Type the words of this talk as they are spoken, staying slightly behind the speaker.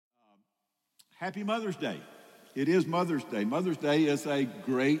Happy Mother's Day. It is Mother's Day. Mother's Day is a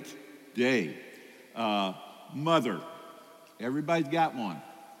great day. Mother. Everybody's got one.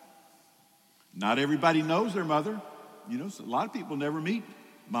 Not everybody knows their mother. You know, a lot of people never meet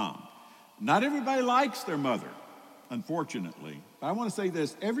mom. Not everybody likes their mother, unfortunately. But I want to say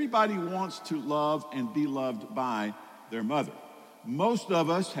this. Everybody wants to love and be loved by their mother. Most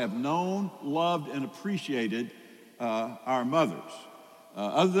of us have known, loved, and appreciated our mothers.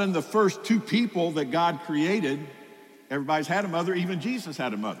 Other than the first two people that God created, everybody's had a mother. Even Jesus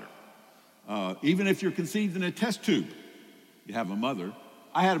had a mother. Even if you're conceived in a test tube, you have a mother.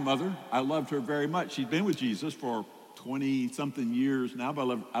 I had a mother. I loved her very much. She's been with Jesus for 20-something years now,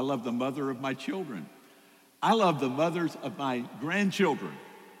 but I love the mother of my children. I love the mothers of my grandchildren.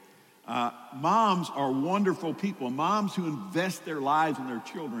 Moms are wonderful people. Moms who invest their lives in their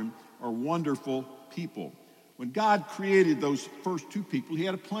children are wonderful people. When God created those first two people, he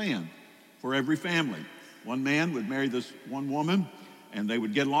had a plan for every family. One man would marry this one woman, and they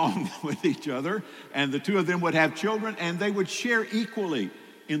would get along with each other, and the two of them would have children, and they would share equally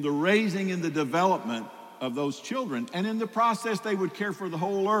in the raising and the development of those children. And in the process, they would care for the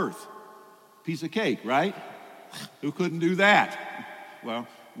whole earth. Piece of cake, right? Who couldn't do that? Well,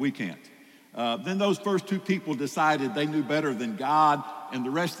 we can't. Then those first two people decided they knew better than God, and the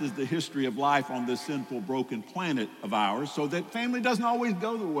rest is the history of life on this sinful, broken planet of ours, so that family doesn't always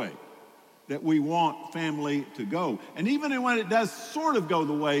go the way that we want family to go. And even when it does sort of go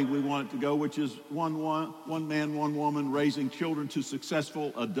the way we want it to go, which is one man, one woman, raising children to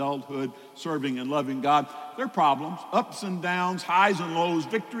successful adulthood, serving and loving God, there are problems, ups and downs, highs and lows,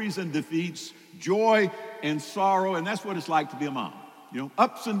 victories and defeats, joy and sorrow, and that's what it's like to be a mom. You know,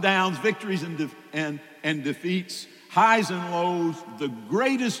 ups and downs, victories and defeats, highs and lows, the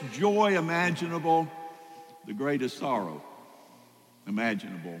greatest joy imaginable, the greatest sorrow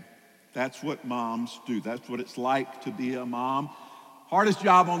imaginable. That's what moms do. That's what it's like to be a mom. Hardest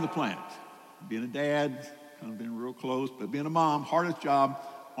job on the planet. Being a dad, kind of being real close, but being a mom, hardest job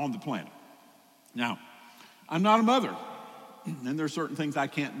on the planet. Now, I'm not a mother, and there are certain things I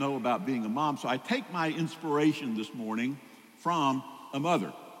can't know about being a mom, so I take my inspiration this morning from a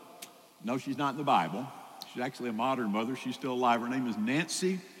mother. No, she's not in the Bible. She's actually a modern mother. She's still alive. Her name is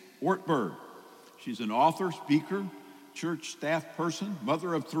Nancy Ortberg. She's an author, speaker, church staff person,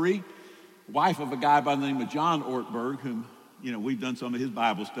 mother of three, wife of a guy by the name of John Ortberg, whom, you know, we've done some of his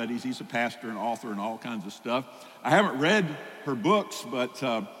Bible studies. He's a pastor and author and all kinds of stuff. I haven't read her books, but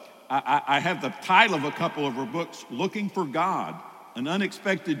I have the title of a couple of her books, Looking for God, An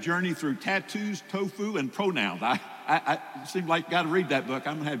Unexpected Journey Through Tattoos, Tofu, and Pronouns. I seem like got to read that book.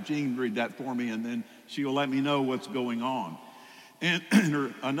 I'm going to have Jean read that for me, and then she will let me know what's going on. And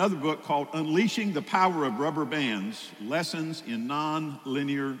another book called Unleashing the Power of Rubber Bands, Lessons in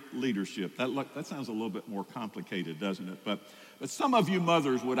Non-Linear Leadership. That sounds a little bit more complicated, doesn't it? But some of you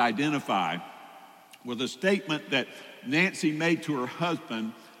mothers would identify with a statement that Nancy made to her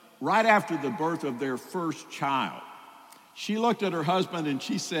husband right after the birth of their first child. She looked at her husband and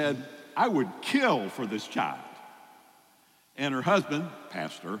she said, "I would kill for this child." And her husband,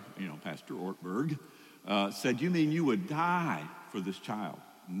 Pastor Ortberg, said, "You mean you would die for this child?"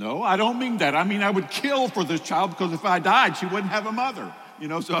 "No, I don't mean that. I mean I would kill for this child, because if I died, she wouldn't have a mother." You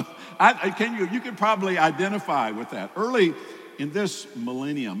know, so you can probably identify with that. Early in this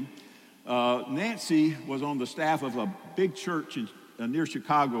millennium, Nancy was on the staff of a big church near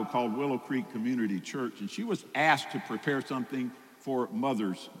Chicago called Willow Creek Community Church, and she was asked to prepare something for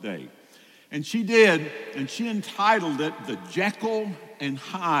Mother's Day. And she did, and she entitled it The Jekyll and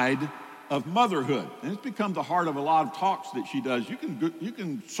Hyde of Motherhood. And it's become the heart of a lot of talks that she does. You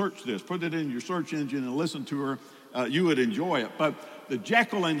can search this, put it in your search engine and listen to her. You would enjoy it. But The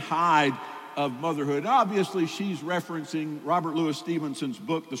Jekyll and Hyde of Motherhood, obviously she's referencing Robert Louis Stevenson's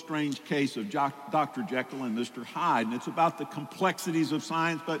book, The Strange Case of Dr. Jekyll and Mr. Hyde. And it's about the complexities of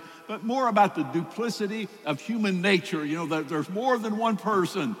science, but more about the duplicity of human nature. You know, that there's more than one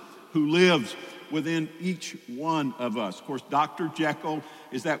person who lives within each one of us. Of course, Dr. Jekyll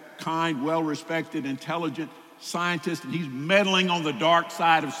is that kind, well-respected, intelligent scientist, and he's meddling on the dark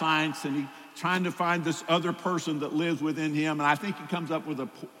side of science, and he's trying to find this other person that lives within him, and I think he comes up with a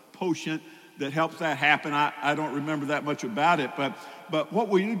potion that helps that happen. I don't remember that much about it, but what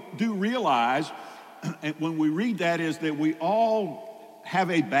we do realize when we read that is that we all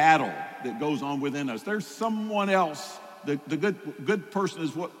have a battle that goes on within us. There's someone else. The good person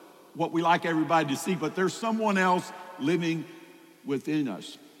is what we like everybody to see, but there's someone else living within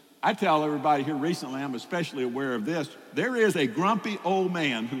us. I tell everybody here recently, I'm especially aware of this, there is a grumpy old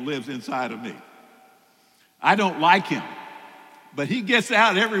man who lives inside of me. I don't like him. But he gets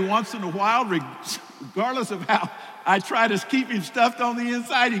out every once in a while, regardless of how I try to keep him stuffed on the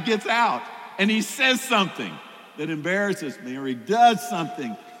inside, he gets out and he says something that embarrasses me, or he does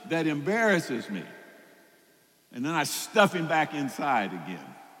something that embarrasses me. And then I stuff him back inside again.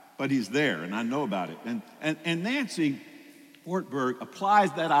 But he's there, and I know about it. And Nancy Ortberg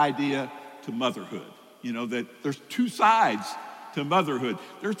applies that idea to motherhood. You know, that there's two sides to motherhood.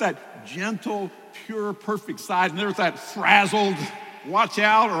 There's that gentle, pure, perfect side, and there's that frazzled, watch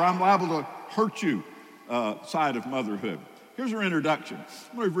out or I'm liable to hurt you side of motherhood. Here's her introduction.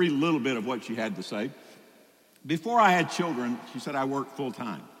 I'm going to read a little bit of what she had to say. Before I had children, she said, I worked full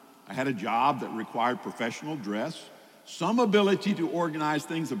time. I had a job that required professional dress, some ability to organize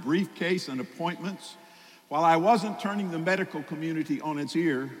things, a briefcase and appointments. While I wasn't turning the medical community on its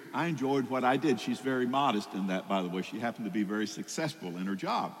ear, I enjoyed what I did. She's very modest in that, by the way. She happened to be very successful in her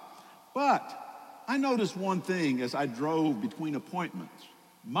job. But I noticed one thing as I drove between appointments.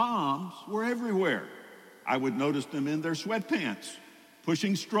 Moms were everywhere. I would notice them in their sweatpants,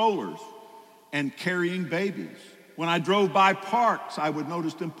 pushing strollers, and carrying babies. When I drove by parks, I would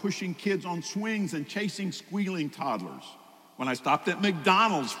notice them pushing kids on swings and chasing squealing toddlers. When I stopped at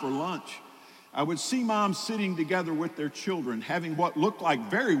McDonald's for lunch, I would see moms sitting together with their children, having what looked like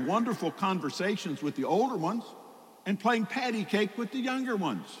very wonderful conversations with the older ones and playing patty cake with the younger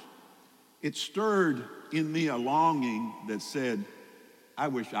ones. It stirred in me a longing that said, I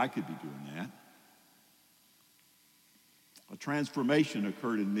wish I could be doing that. A transformation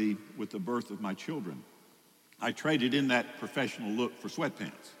occurred in me with the birth of my children. I traded in that professional look for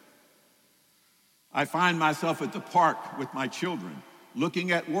sweatpants. I find myself at the park with my children,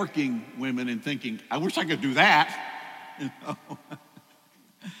 looking at working women and thinking, I wish I could do that. You know?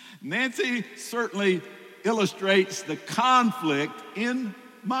 Nancy certainly illustrates the conflict in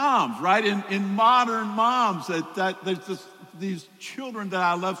moms, right? In modern moms, that there's these children that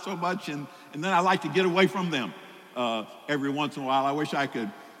I love so much, and then I like to get away from them every once in a while. I wish I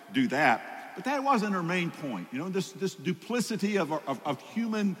could do that. But that wasn't her main point. You know, this duplicity of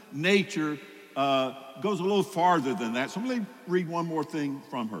human nature goes a little farther than that. So let me read one more thing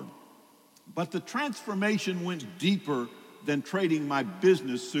from her. But the transformation went deeper than trading my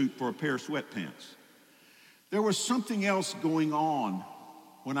business suit for a pair of sweatpants. There was something else going on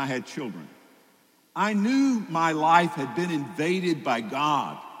when I had children. I knew my life had been invaded by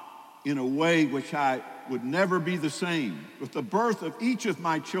God in a way which I would never be the same. With the birth of each of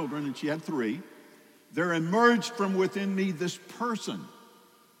my children, and she had 3, there emerged from within me this person,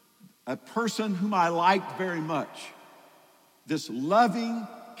 a person whom I liked very much, this loving,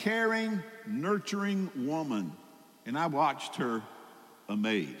 caring, nurturing woman. And I watched her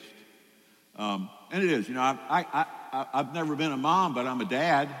amazed. And it is, you know, I've never been a mom, but I'm a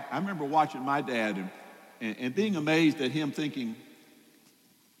dad. I remember watching my dad and being amazed at him, thinking,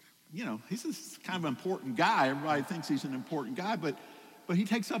 you know, he's this kind of important guy. Everybody thinks he's an important guy, but he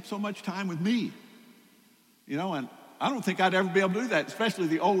takes up so much time with me. You know, and I don't think I'd ever be able to do that, especially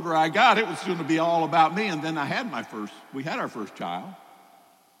the older I got. It was going to be all about me. And then we had our first child.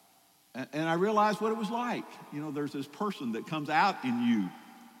 And I realized what it was like. You know, there's this person that comes out in you.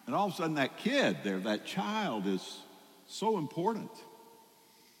 And all of a sudden that kid there, that child is so important.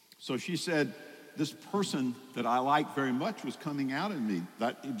 So she said, this person that I liked very much was coming out in me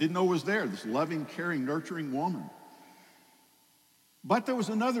that I didn't know was there, this loving, caring, nurturing woman. But there was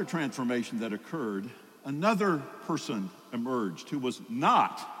another transformation that occurred. Another person emerged who was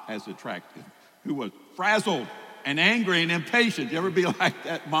not as attractive, who was frazzled and angry and impatient. You ever be like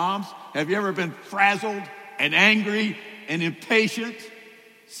that, moms? Have you ever been frazzled and angry and impatient,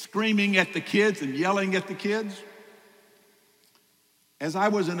 screaming at the kids and yelling at the kids? I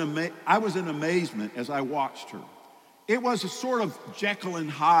was in amazement as I watched her. It was a sort of Jekyll and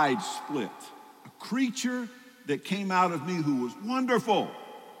Hyde split. A creature that came out of me who was wonderful,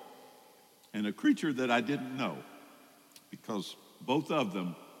 and a creature that I didn't know, because both of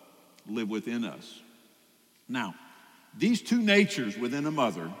them live within us. Now, these two natures within a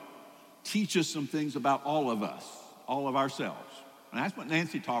mother teach us some things about all of us, all of ourselves. And that's what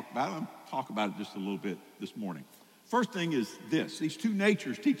Nancy talked about. I'll talk about it just a little bit this morning. First thing is this. These two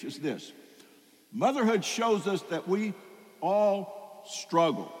natures teach us this. Motherhood shows us that we all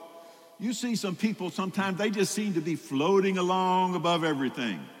struggle. You see some people, sometimes they just seem to be floating along above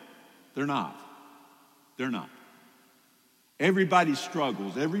everything. They're not. They're not. Everybody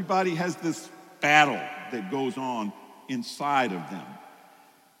struggles. Everybody has this battle that goes on inside of them.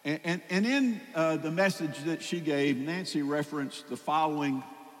 And in the message that she gave, Nancy referenced the following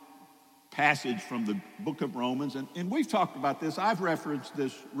passage from the book of Romans. And we've talked about this. I've referenced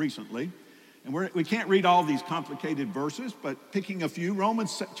this recently. And we can't read all these complicated verses, but picking a few,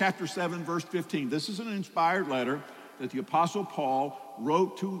 Romans chapter 7, verse 15. This is an inspired letter that the Apostle Paul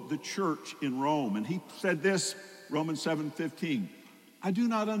wrote to the church in Rome. And he said this, Romans 7:15, I do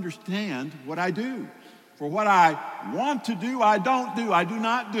not understand what I do. For what I want to do, I don't do. I do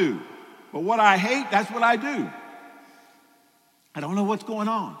not do. But what I hate, that's what I do. I don't know what's going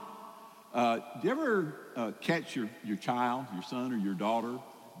on. Do you ever catch your child, your son or your daughter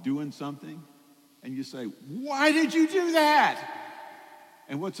doing something? And you say, why did you do that?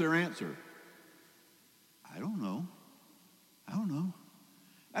 And what's their answer? I don't know. I don't know.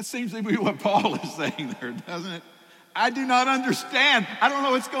 That seems to be what Paul is saying there, doesn't it? I do not understand. I don't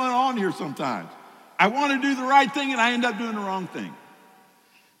know what's going on here sometimes. I want to do the right thing and I end up doing the wrong thing.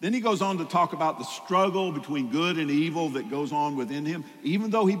 Then he goes on to talk about the struggle between good and evil that goes on within him. Even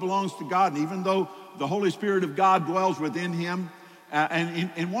though he belongs to God and even though the Holy Spirit of God dwells within him,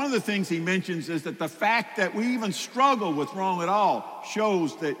 and one of the things he mentions is that the fact that we even struggle with wrong at all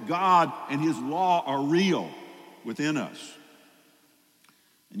shows that God and his law are real within us.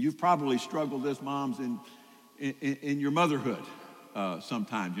 And you've probably struggled this, moms, in your motherhood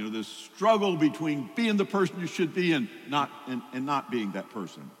sometimes. You know, this struggle between being the person you should be and not being that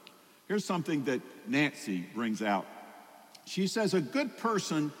person. Here's something that Nancy brings out. She says, a good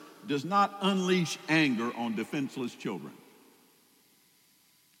person does not unleash anger on defenseless children.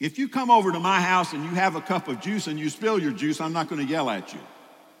 If you come over to my house and you have a cup of juice and you spill your juice, I'm not going to yell at you.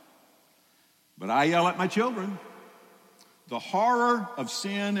 But I yell at my children. The horror of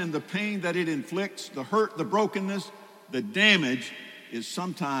sin and the pain that it inflicts, the hurt, the brokenness, the damage is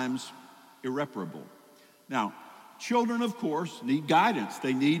sometimes irreparable. Now, children, of course, need guidance.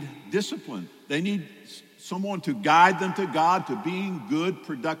 They need discipline. They need someone to guide them to God, to being good,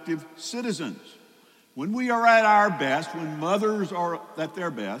 productive citizens. When we are at our best, when mothers are at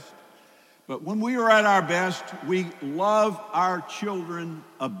their best, but when we are at our best, we love our children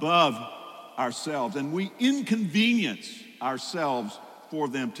above ourselves, and we inconvenience ourselves for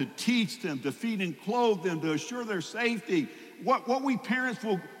them, to teach them, to feed and clothe them, to assure their safety. What we parents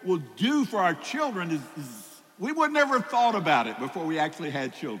will do for our children is we would never have thought about it before we actually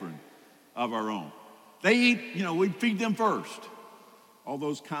had children of our own. They eat, we'd feed them first. All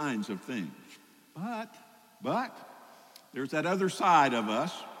those kinds of things. But there's that other side of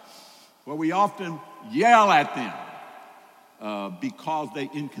us where we often yell at them because they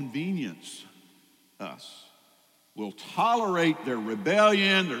inconvenience us. We'll tolerate their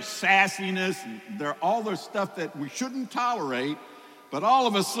rebellion, their sassiness, and all their stuff that we shouldn't tolerate, but all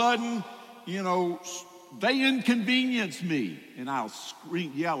of a sudden, they inconvenience me, and I'll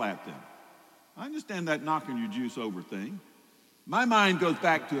yell at them. I understand that knocking your juice over thing. My mind goes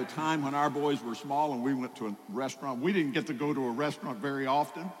back to a time when our boys were small and we went to a restaurant. We didn't get to go to a restaurant very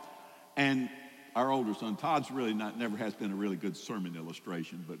often, and our older son, Todd's never has been a really good sermon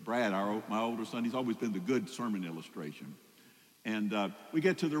illustration, but Brad, my older son, he's always been the good sermon illustration. And we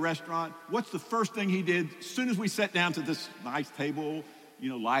get to the restaurant. What's the first thing he did? As soon as we sat down to this nice table,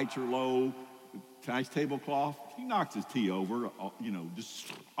 lights are low, nice tablecloth, he knocks his tea over,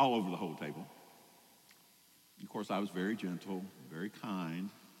 just all over the whole table. Of course, I was very gentle, very kind.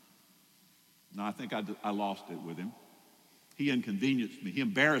 No, I think I lost it with him. He inconvenienced me. He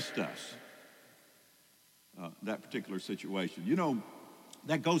embarrassed us. That particular situation.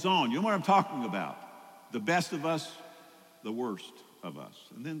 That goes on. You know what I'm talking about. The best of us, the worst of us.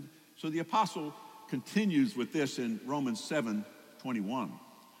 And then, so the apostle continues with this in Romans 7:21.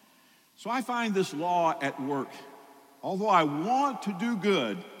 So I find this law at work. Although I want to do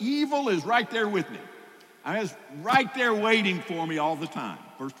good, evil is right there with me. It's right there waiting for me all the time.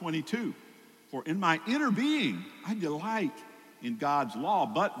 Verse 22. For in my inner being, I delight in God's law.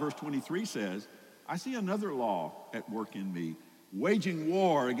 But verse 23 says, I see another law at work in me, waging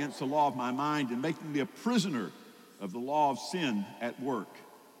war against the law of my mind and making me a prisoner of the law of sin at work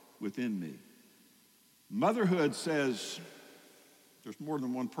within me. Motherhood says there's more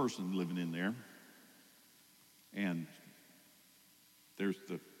than one person living in there. And there's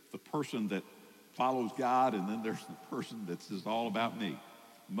the person that follows God, and then there's the person that's just all about me.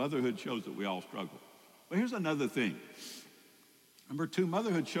 Motherhood shows that we all struggle. But here's another thing. Number 2,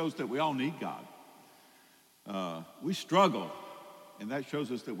 motherhood shows that we all need God. We struggle, and that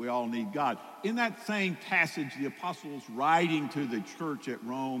shows us that we all need God. In that same passage, the apostle's writing to the church at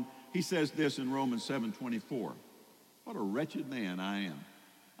Rome, he says this in Romans 7:24. What a wretched man I am.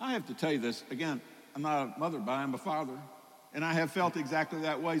 I have to tell you this, again, I'm not a mother, but I'm a father. And I have felt exactly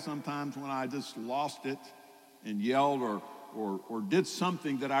that way sometimes when I just lost it and yelled or did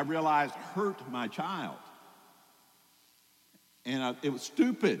something that I realized hurt my child. And it was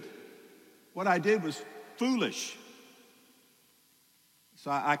stupid. what I did was foolish.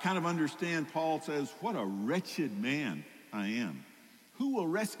 So I kind of understand. Paul says, what a wretched man I am. Who will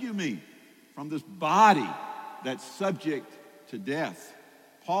rescue me from this body that's subject to death?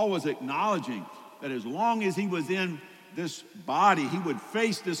 Paul was acknowledging that as long as he was in this body, he would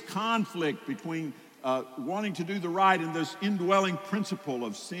face this conflict between wanting to do the right and this indwelling principle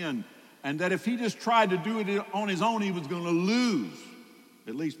of sin, and that if he just tried to do it on his own, he was going to lose,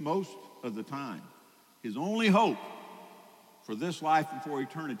 at least most of the time. His only hope for this life and for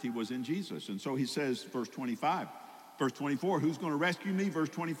eternity was in Jesus. And so he says, verse 25, verse 24, who's going to rescue me? Verse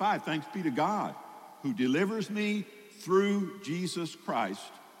 25, thanks be to God who delivers me through Jesus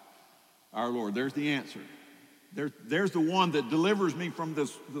Christ, our Lord. There's the answer. There's the one that delivers me from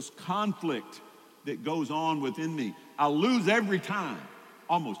this conflict that goes on within me. I'll lose every time,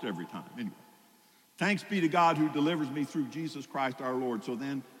 almost every time. Anyway, thanks be to God who delivers me through Jesus Christ, our Lord. So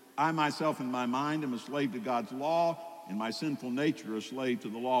then I myself in my mind am a slave to God's law, and my sinful nature a slave to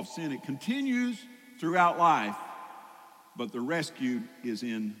the law of sin. It continues throughout life, but the rescue is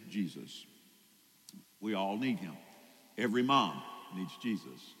in Jesus. We all need him. Every mom needs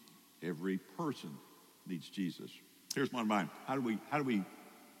Jesus. Every person needs Jesus. Here's one of mine. How do we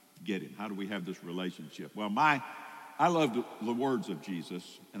get him? How do we have this relationship? Well, I love the words of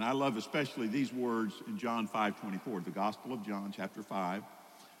Jesus, and I love especially these words in John 5:24, the Gospel of John, chapter 5,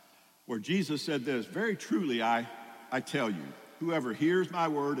 where Jesus said this, very truly I tell you, whoever hears my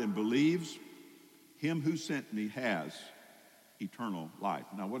word and believes him who sent me has eternal life.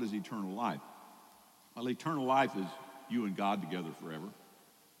 Now, what is eternal life? Well, eternal life is you and God together forever.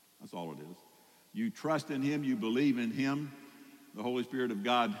 That's all it is. You trust in him, you believe in him. The Holy Spirit of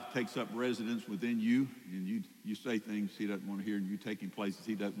God takes up residence within you, and you say things he doesn't want to hear, and you take him places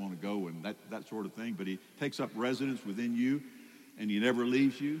he doesn't want to go, and that sort of thing. But he takes up residence within you, and he never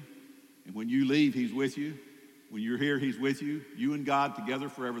leaves you. And when you leave, he's with you. When you're here, he's with you. You and God together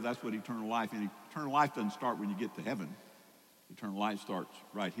forever, that's what eternal life. And eternal life doesn't start when you get to heaven. Eternal life starts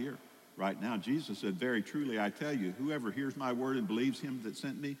right here, right now. Jesus said, very truly, I tell you, whoever hears my word and believes him that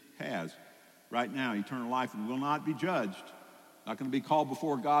sent me has right now eternal life and will not be judged. Not going to be called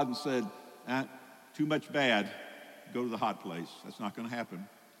before God and said, too much bad, go to the hot place. That's not going to happen.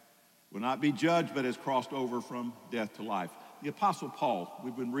 Will not be judged, but has crossed over from death to life. The Apostle Paul,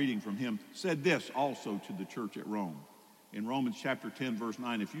 we've been reading from him, said this also to the church at Rome. In Romans chapter 10, verse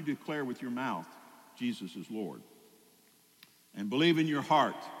 9, if you declare with your mouth Jesus is Lord and believe in your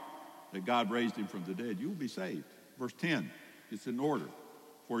heart that God raised him from the dead, you will be saved. Verse 10, it's in order.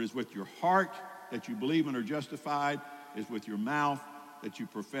 For it is with your heart that you believe and are justified, is with your mouth that you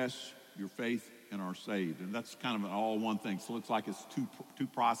profess your faith and are saved. And that's kind of an all one thing. So it's like it's two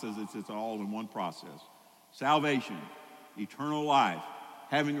processes. It's all in one process. Salvation, eternal life,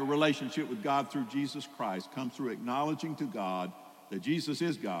 having a relationship with God through Jesus Christ comes through acknowledging to God that Jesus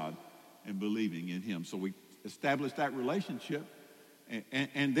is God and believing in him. So we establish that relationship,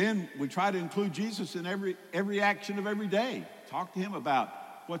 and then we try to include Jesus in every action of every day. Talk to him about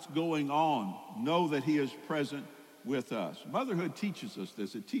what's going on. Know that he is present with us. Motherhood teaches us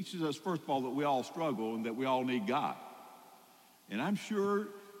this. It teaches us, first of all, that we all struggle and that we all need God. And I'm sure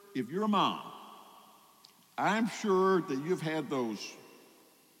if you're a mom, I'm sure that you've had those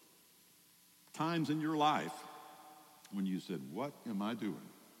times in your life when you said, what am I doing?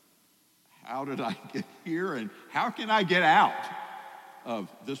 How did I get here? And how can I get out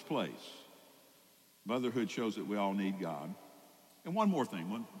of this place? Motherhood shows that we all need God. And one more thing,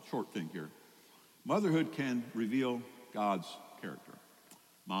 one short thing here. Motherhood can reveal God's character.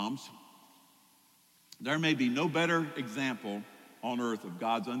 Moms, there may be no better example on earth of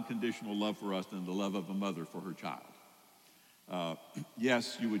God's unconditional love for us than the love of a mother for her child.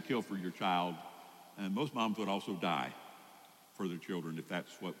 Yes, you would kill for your child, and most moms would also die for their children if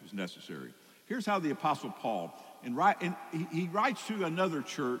that's what was necessary. Here's how the Apostle Paul, and he writes to another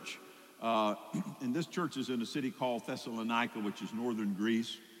church, and this church is in a city called Thessalonica, which is northern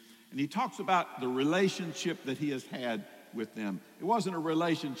Greece. And he talks about the relationship that he has had with them. It wasn't a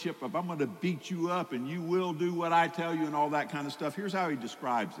relationship of I'm going to beat you up and you will do what I tell you and all that kind of stuff. Here's how he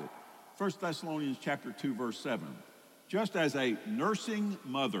describes it. 1 Thessalonians chapter 2, verse 7. Just as a nursing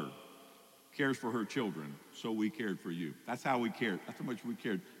mother cares for her children, so we cared for you. That's how we cared. That's how much we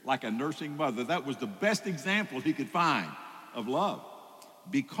cared. Like a nursing mother. That was the best example he could find of love.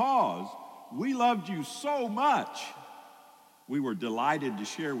 Because we loved you so much, we were delighted to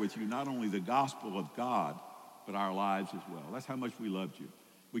share with you not only the gospel of God, but our lives as well. That's how much we loved you.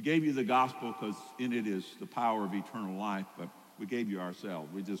 We gave you the gospel because in it is the power of eternal life, but we gave you ourselves.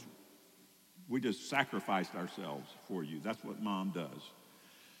 We just sacrificed ourselves for you. That's what mom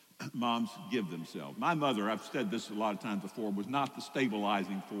does. moms give themselves. My mother, I've said this a lot of times before, was not the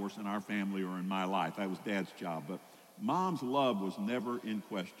stabilizing force in our family or in my life. That was Dad's job. But Mom's love was never in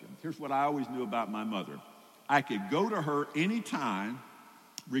question. Here's what I always knew about my mother. I could go to her anytime,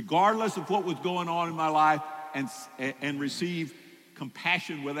 regardless of what was going on in my life, and receive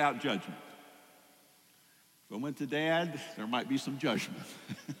compassion without judgment. If I went to Dad, there might be some judgment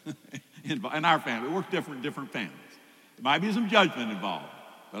in our family. We're different families. There might be some judgment involved.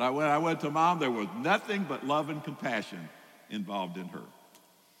 But when I went to Mom, there was nothing but love and compassion involved in her.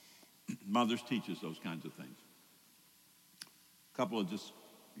 Mothers teach us those kinds of things. A couple of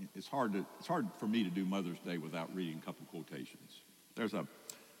it's hard for me to do Mother's Day without reading a couple quotations. There's an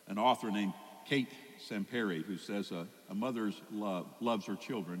author named Kate Samperi who says a mother's love loves her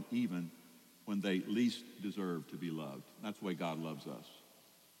children even when they least deserve to be loved. That's the way God loves us.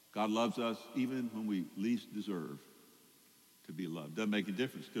 God loves us even when we least deserve to be loved. Doesn't make a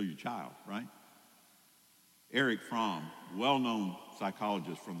difference, still your child, right? Erich Fromm, well-known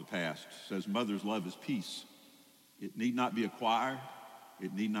psychologist from the past, says mother's love is peace. It need not be acquired.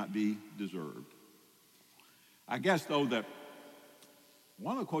 It need not be deserved. I guess, though, that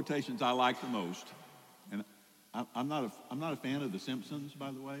one of the quotations I like the most, and I'm not a fan of The Simpsons,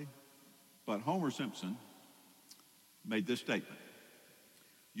 by the way, but Homer Simpson made this statement.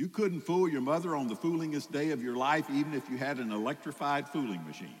 You couldn't fool your mother on the foolingest day of your life, even if you had an electrified fooling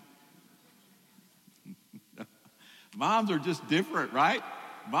machine. Moms are just different, right?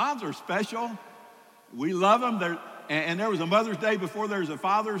 Moms are special. We love them. And there was a Mother's Day before there was a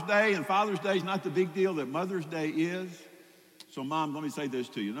Father's Day, and Father's Day is not the big deal that Mother's Day is. So, Mom, let me say this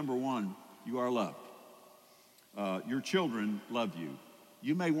to you. Number one, you are loved. Your children love you.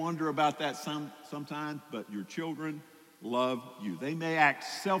 You may wonder about that sometimes, but your children love you. They may act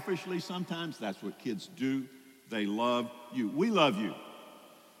selfishly sometimes. That's what kids do. They love you. We love you.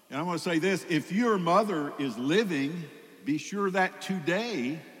 And I want to say this. If your mother is living, be sure that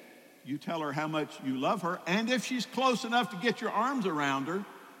today you tell her how much you love her. And if she's close enough to get your arms around her,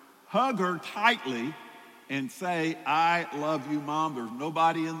 hug her tightly and say, I love you, Mom. There's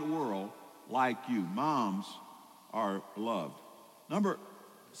nobody in the world like you. Moms are loved.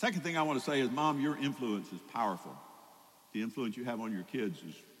 Second thing I want to say is, Mom, your influence is powerful. The influence you have on your kids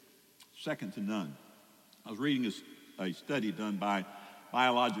is second to none. I was reading a study done by a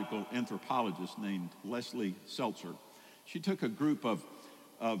biological anthropologist named Leslie Seltzer. She took a group of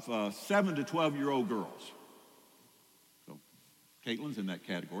 7 to 12-year-old girls. So Caitlin's in that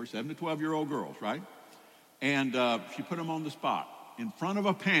category, 7 to 12-year-old girls, right? And she put them on the spot. In front of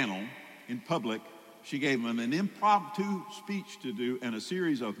a panel in public, she gave them an impromptu speech to do and a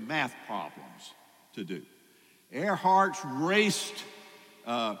series of math problems to do. Their hearts raced.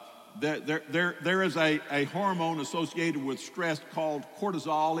 There is a hormone associated with stress called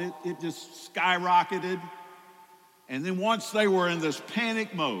cortisol. It just skyrocketed. And then once they were in this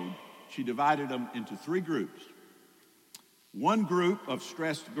panic mode, she divided them into 3 groups. One group of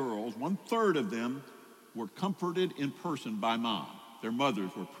stressed girls, 1/3 of them were comforted in person by Mom. Their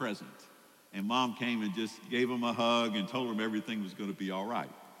mothers were present. And Mom came and just gave them a hug and told them everything was going to be all right.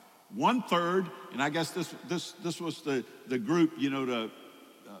 1/3, and I guess this was the group, to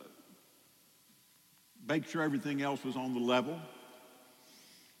make sure everything else was on the level.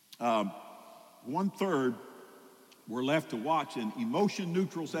 1/3 were left to watch an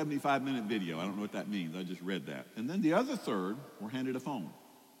emotion-neutral 75-minute video. I don't know what that means. I just read that. And then the other 1/3 were handed a phone.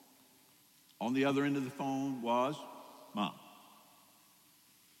 On the other end of the phone was Mom.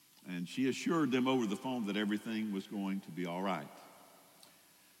 And she assured them over the phone that everything was going to be all right.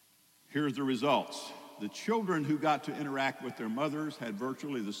 Here's the results. The children who got to interact with their mothers had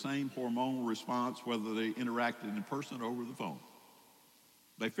virtually the same hormonal response whether they interacted in person or over the phone.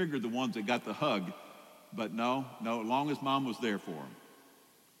 They figured the ones that got the hug, but no, as long as Mom was there for them.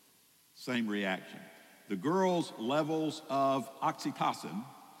 Same reaction. The girls' levels of oxytocin,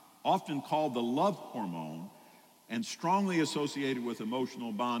 often called the love hormone, and strongly associated with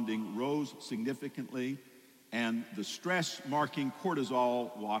emotional bonding, rose significantly, and the stress-marking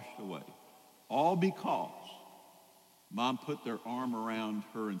cortisol washed away. All because Mom put their arm around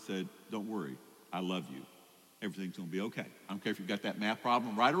her and said, don't worry, I love you. Everything's going to be okay. I don't care if you've got that math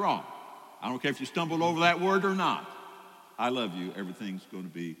problem right or wrong. I don't care if you stumbled over that word or not. I love you. Everything's going to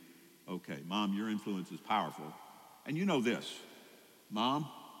be okay. Mom, your influence is powerful. And you know this. Mom,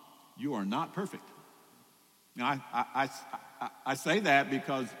 you are not perfect. Now, I say that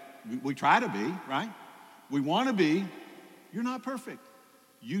because we try to be, right? We want to be. You're not perfect.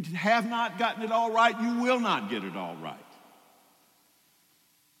 You have not gotten it all right. You will not get it all right.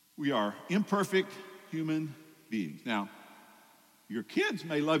 We are imperfect human beings. Now, Your kids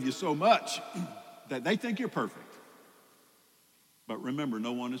may love you so much that they think you're perfect. But remember,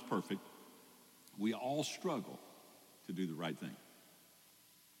 no one is perfect. We all struggle to do the right thing.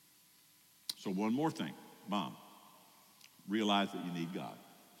 So one more thing, Mom, realize that you need God.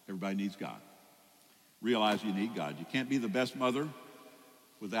 Everybody needs God. Realize you need God. You can't be the best mother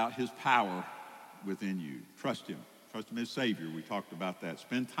without his power within you. Trust him. Trust him as Savior. We talked about that.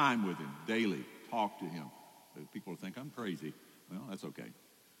 Spend time with him daily. Talk to him. People think I'm crazy. Well, that's okay.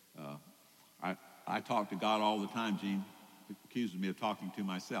 I talk to God all the time. Gene accuses me of talking to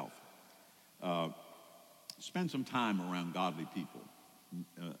myself. Spend some time around godly people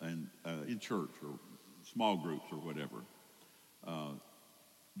and in church or small groups or whatever.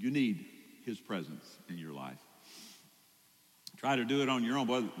 You need his presence in your life. Try to do it on your own.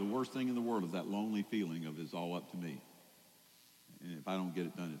 But the worst thing in the world is that lonely feeling of it's all up to me. And if I don't get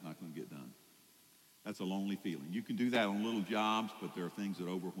it done, it's not going to get done. That's a lonely feeling. You can do that on little jobs, but there are things that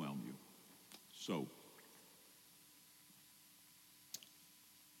overwhelm you. So,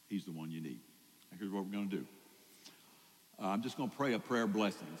 he's the one you need. Here's what we're going to do. I'm just going to pray a prayer of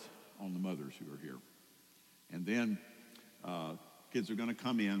blessings on the mothers who are here. And then kids are going to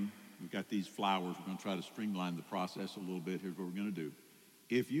come in. We've got these flowers. We're going to try to streamline the process a little bit. Here's what we're going to do.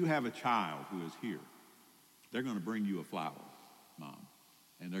 If you have a child who is here, they're going to bring you a flower, Mom.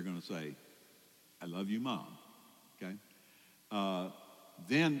 And they're going to say, I love you, Mom. Okay?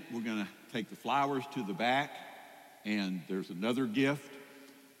 Then we're going to take the flowers to the back, and there's another gift.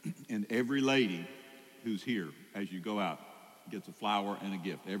 And every lady who's here, as you go out, gets a flower and a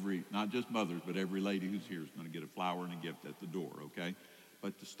gift. Not just mothers, but every lady who's here is going to get a flower and a gift at the door, okay?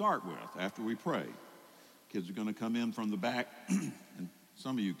 But to start with, after we pray, kids are going to come in from the back. And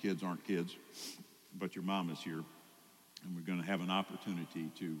some of you kids aren't kids, but your mom is here. And we're going to have an opportunity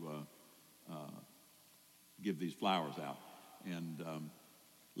to give these flowers out. And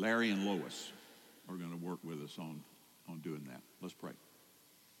Larry and Lois are going to work with us on doing that. Let's pray.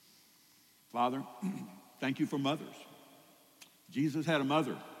 Father, thank you for mothers. Jesus had a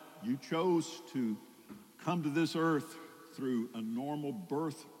mother. You chose to come to this earth through a normal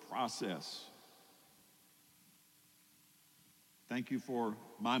birth process. Thank you for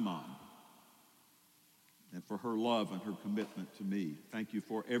my mom and for her love and her commitment to me. Thank you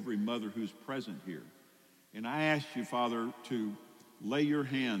for every mother who's present here. And I ask you, Father, to lay your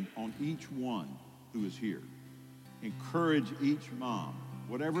hand on each one who is here. Encourage each mom.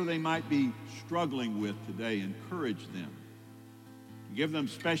 Whatever they might be struggling with today, encourage them. Give them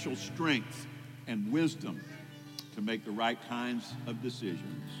special strength and wisdom to make the right kinds of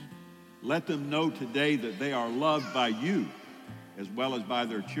decisions. Let them know today that they are loved by you as well as by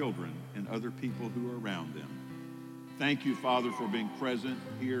their children and other people who are around them. Thank you, Father, for being present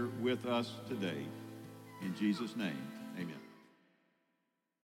here with us today. In Jesus' name.